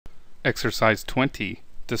Exercise 20.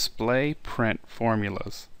 Display print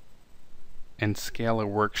formulas and scale a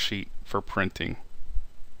worksheet for printing.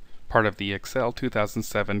 Part of the Excel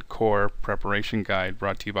 2007 Core Preparation Guide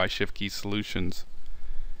brought to you by Shiftkey Solutions.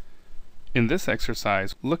 In this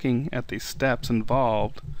exercise, looking at the steps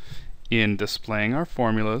involved in displaying our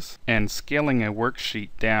formulas and scaling a worksheet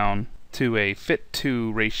down to a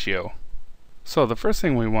fit-to ratio. So the first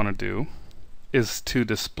thing we want to do is to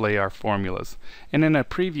display our formulas. And in a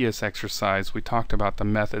previous exercise we talked about the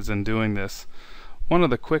methods in doing this. One of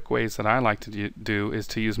the quick ways that I like to do is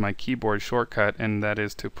to use my keyboard shortcut, and that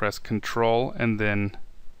is to press Control and then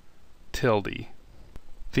tilde.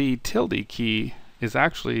 The tilde key is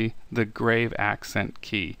actually the grave accent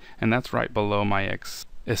key, and that's right below my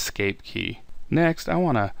escape key. Next, I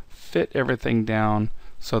want to fit everything down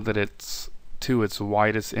so that it's to its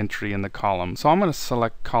widest entry in the column. So I'm going to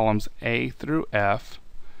select columns A through F,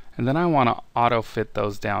 and then I want to auto fit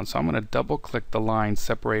those down. So I'm going to double click the line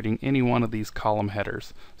separating any one of these column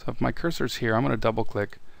headers. So if my cursor's here, I'm going to double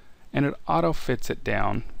click and it auto fits it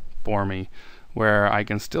down for me, where I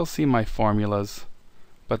can still see my formulas,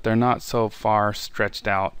 but they're not so far stretched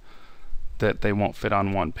out that they won't fit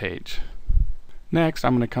on one page. Next,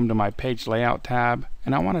 I'm going to come to my page layout tab,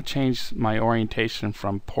 and I want to change my orientation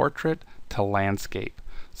from portrait to landscape.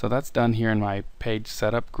 So that's done here in my page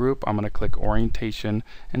setup group. I'm going to click orientation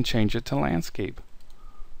and change it to landscape.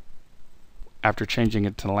 After changing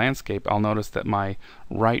it to landscape, I'll notice that my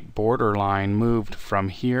right border line moved from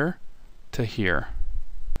here to here.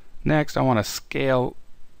 Next, I want to scale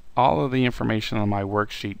all of the information on my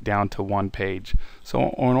worksheet down to one page. So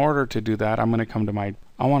in order to do that, I'm going to come to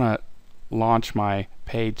I want to launch my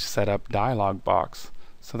page setup dialog box.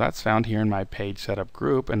 So that's found here in my page setup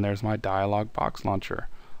group, and there's my dialog box launcher.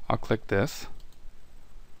 I'll click this,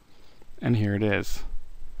 and here it is.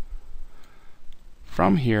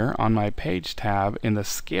 From here on my page tab in the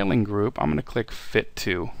scaling group, I'm going to click Fit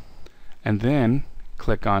To, and then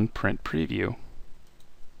click on Print Preview.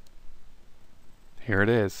 Here it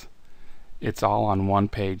is. It's all on one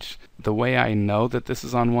page. The way I know that this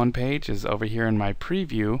is on one page is over here in my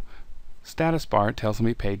preview status bar. It tells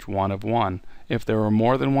me page 1 of 1. If there were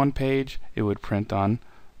more than one page, it would print on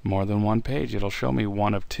more than one page. It'll show me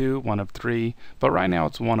 1 of 2, 1 of 3, but right now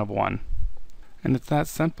it's 1 of 1. And it's that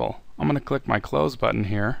simple. I'm going to click my close button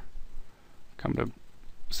here, come to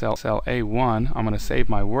cell A1, I'm going to save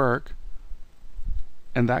my work,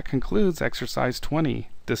 and that concludes exercise 20,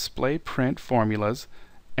 display print formulas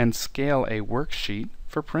and scale a worksheet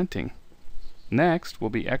for printing. Next will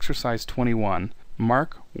be exercise 21,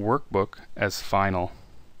 mark workbook as final.